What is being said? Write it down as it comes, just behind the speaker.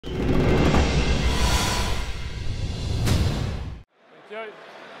Over.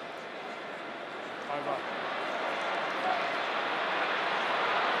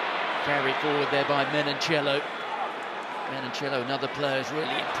 Carried forward there by Menoncello. Menoncello, another player, is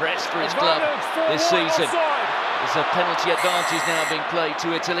really impressed for his club this season. There's a penalty advantage now being played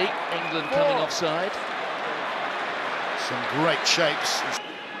to Italy. England coming offside. Some great shapes.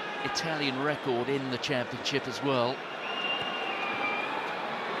 Italian record in the championship as well.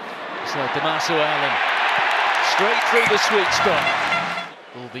 So Tommaso Allen, straight through the sweet spot.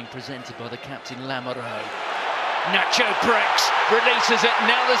 Ball being presented by the captain Lamaro. Nacho breaks, releases it,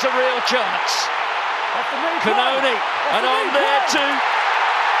 now there's a real chance. Canoni, and on there too,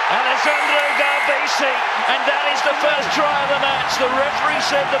 Alessandro Garbisi, and that is the first try of the match. The referee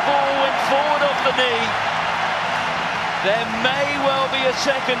said the ball went forward off the knee. There may well be a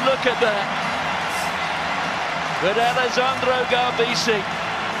second look at that. But Alessandro Garbisi,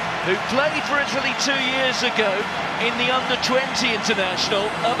 who played for Italy 2 years ago in the under-20 international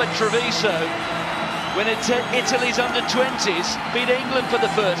up at Treviso, when Italy's under-20s beat England for the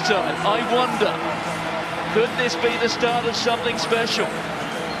first time. I wonder, could this be the start of something special?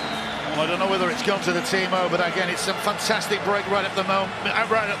 Well, I don't know whether it's gone to the Timo, but again, it's a fantastic break right at the moment,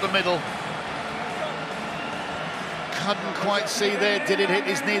 right at the middle. Couldn't quite see there. Did it hit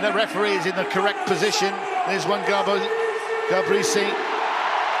his knee? The referee is in the correct position. There's one Garbisi.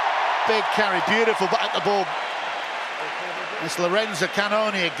 Big carry, beautiful at the ball. It's Lorenzo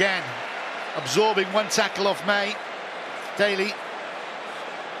Canoni again, absorbing one tackle off May. Daly.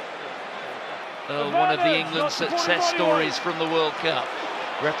 One of the England success stories from the World Cup.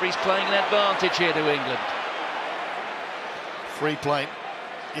 Referee's playing an advantage here to England. Free play.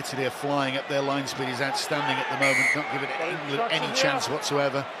 Italy are flying up. Their line speed is outstanding at the moment, not giving England any chance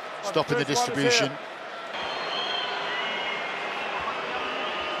whatsoever, stopping the distribution.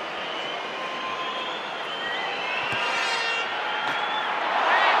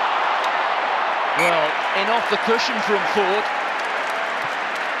 Well, in off the cushion from Ford,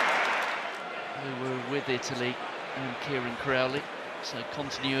 who were with Italy, and Kieran Crowley, so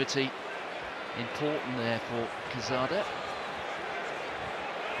continuity important there for Quezada.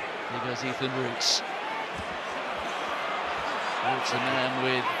 There goes Ethan Roots. Roots a man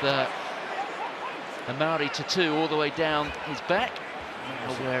with Amari Tattoo all the way down his back,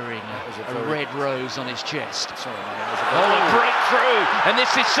 wearing a red rose on his chest. A breakthrough, and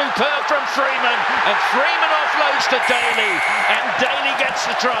this is superb from Freeman, and Freeman offloads to Daly, and Daly gets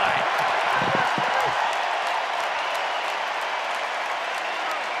the try.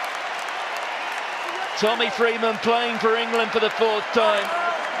 Tommy Freeman playing for England for the 4th time.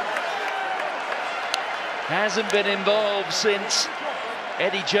 Hasn't been involved since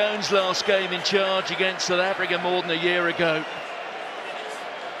Eddie Jones' last game in charge against South Africa more than a year ago.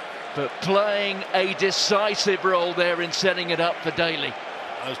 But playing a decisive role there in setting it up for Daly.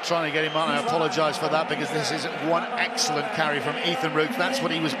 I was trying to get him on. I apologise for that, because this is one excellent carry from Ethan Roots. That's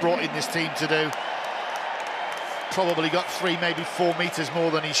what he was brought in this team to do. Probably got 3, maybe 4 metres more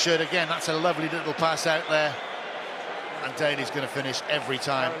than he should. Again, that's a lovely little pass out there. And Daly's going to finish every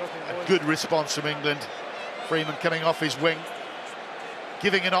time. A good response from England. Freeman coming off his wing,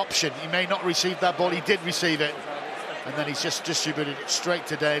 giving an option. He may not receive that ball. He did receive it. And then he's just distributed it straight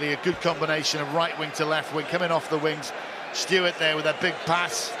to Daly. A good combination of right wing to left wing, coming off the wings. Stewart there with a big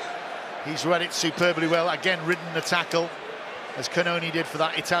pass. He's read it superbly well. Again, ridden the tackle, as Canoni did for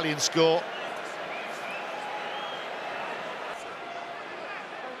that Italian score.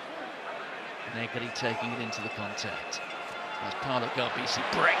 Negri taking it into the contact. As Paolo Garbisi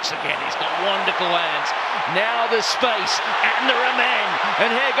breaks again, he's got wonderful hands. Now there's space, and there are men. And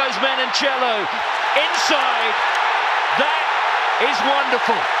here goes Menoncello, inside. That is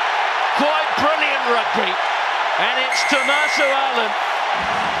wonderful. Quite brilliant rugby. And it's Tommaso Allen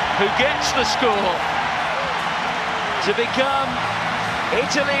who gets the score to become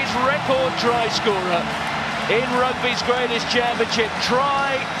Italy's record try scorer in rugby's greatest championship.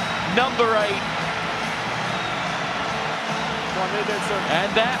 Try number 8.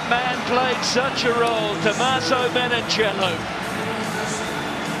 And that man played such a role, Tommaso Menoncello.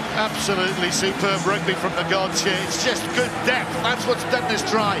 Absolutely superb rugby from the gods here. It's just good depth. That's what's done this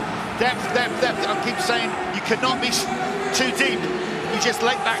try. Depth, depth, depth. I keep saying you cannot be too deep. You just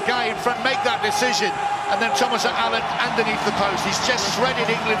let that guy in front make that decision. And then Tommaso Allen underneath the post. He's just shredded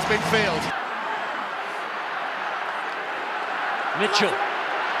England's midfield. Mitchell.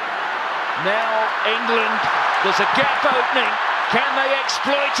 Now England, there's a gap opening. Can they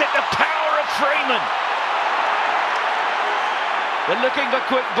exploit it? The power of Freeman. They're looking for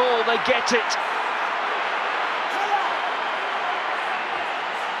quick ball, they get it.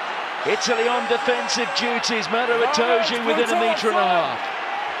 Italy on defensive duties. Mauro Itoje within a metre and a half.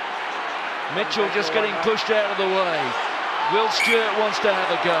 Mitchell just getting pushed out of the way. Will Stewart wants to have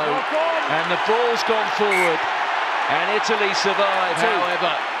a go, and the ball's gone forward, and Italy survive.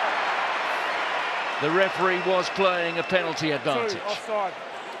 However, the referee was playing a penalty advantage. A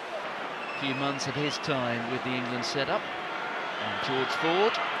few months of his time with the England setup, and George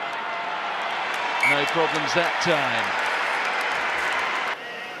Ford, no problems that time.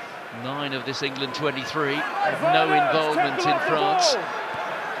 9 of this England 23 have no involvement in France.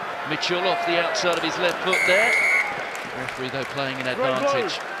 Mitchell off the outside of his left foot there. Referee though playing an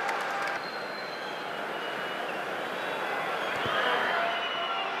advantage.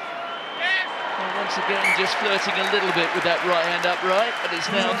 Well, once again just flirting a little bit with that right hand upright, but it's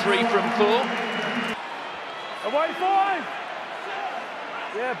now 3 from 4. Away 5!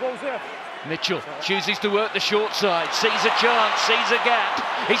 Yeah, ball's here. Mitchell chooses to work the short side, sees a chance, sees a gap.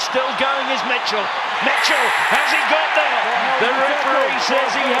 He's still going, is Mitchell. Mitchell, has he got there? The referee says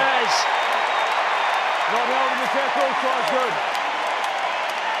he has. Not held in the tackle, tries good.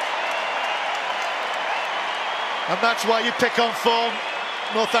 And that's why you pick on form.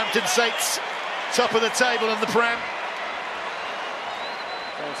 Northampton Saints, top of the table in the Prem.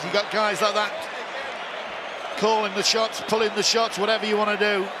 You got guys like that, calling the shots, pulling the shots, whatever you want to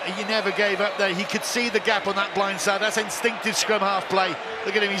do. He never gave up there. He could see the gap on that blind side. That's instinctive scrum half play.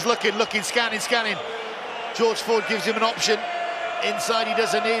 Look at him, he's looking, scanning. George Ford gives him an option. Inside he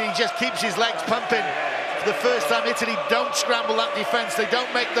doesn't need, he just keeps his legs pumping. For the first time, Italy don't scramble that defence. They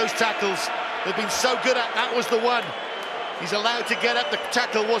don't make those tackles. They've been so good at, that was the one. He's allowed to get up, the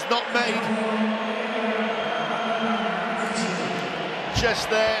tackle was not made. Just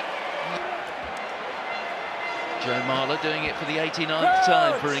there. Joe Marler doing it for the 89th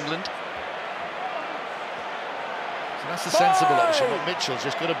time for England. So that's the sensible option. But Mitchell's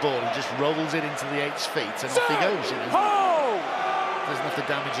just got a ball, he just rolls it into the 8's feet and off he goes. You know. Doesn't have to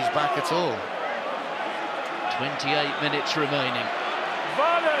damage his back at all. 28 minutes remaining.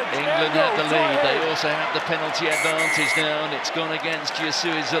 England have the lead. They also have the penalty advantage now, and it's gone against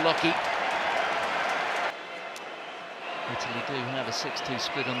Yasui Zalocki. Italy do have a 6-2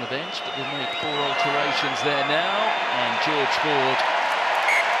 split on the bench, but they've made 4 alterations there now, and George Ford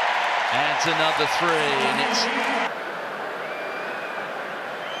adds another 3, and it's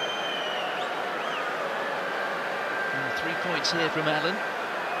 3 points here from Allen.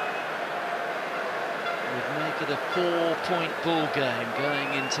 Would make it a 4-point ball game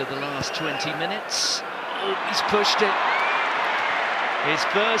going into the last 20 minutes. Oh, he's pushed it. His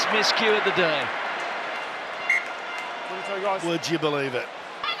first miscue of the day. Would you believe it?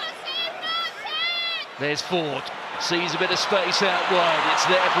 There's Ford. Sees a bit of space out wide. It's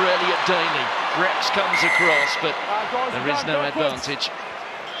there for Elliot Daly. Rex comes across, but there is no advantage.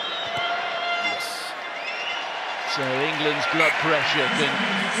 Yes. So England's blood pressure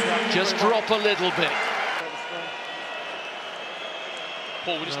can just drop a little bit.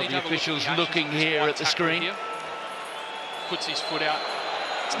 Paul, we just need to have the officials a look looking here at the screen. Here. Puts his foot out.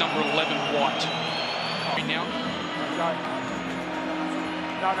 It's number 11, White. Now. No.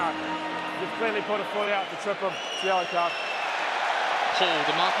 You've clearly put a foot out to trip him. It's yellow card. Paul,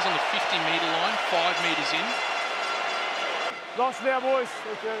 the marker's on the 50-metre line, 5 metres in. Lost now, boys.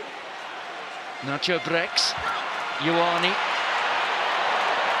 Okay. Nacho Brex. Ioane.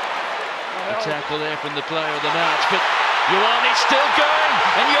 A tackle there from the player of the match, but Ioane's still going,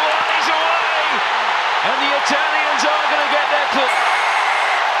 and Ioane's away! And the Italians are going to get their putt.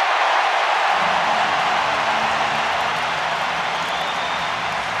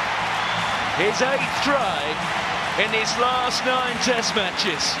 His 8th try in his last 9 Test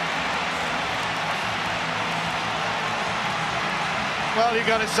matches. Well, you've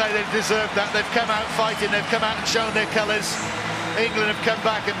got to say they deserved that. They've come out fighting, they've come out and shown their colours. England have come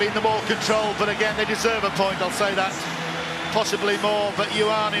back and been the more controlled, but again, they deserve a point, I'll say that. Possibly more, but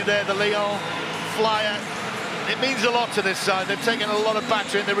Ioane there, the Lyon flyer. It means a lot to this side. They've taken a lot of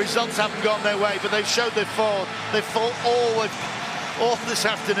battering. The results haven't gone their way, but they've showed they've fought. They've fought all this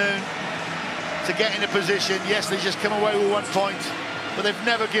afternoon to get in a position. Yes, they just come away with 1 point, but they've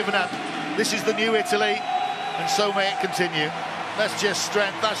never given up. This is the new Italy, and so may it continue. That's just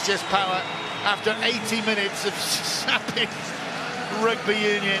strength, that's just power. After 80 minutes of sapping rugby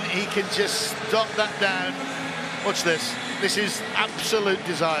union, he can just stop that down. Watch this. This is absolute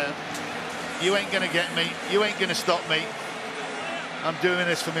desire. You ain't gonna get me, you ain't gonna stop me. I'm doing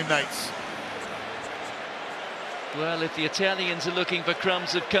this for me mates. Well, if the Italians are looking for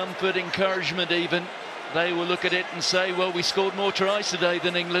crumbs of comfort, encouragement even, they will look at it and say, well, we scored more tries today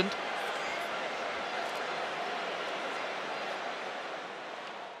than England.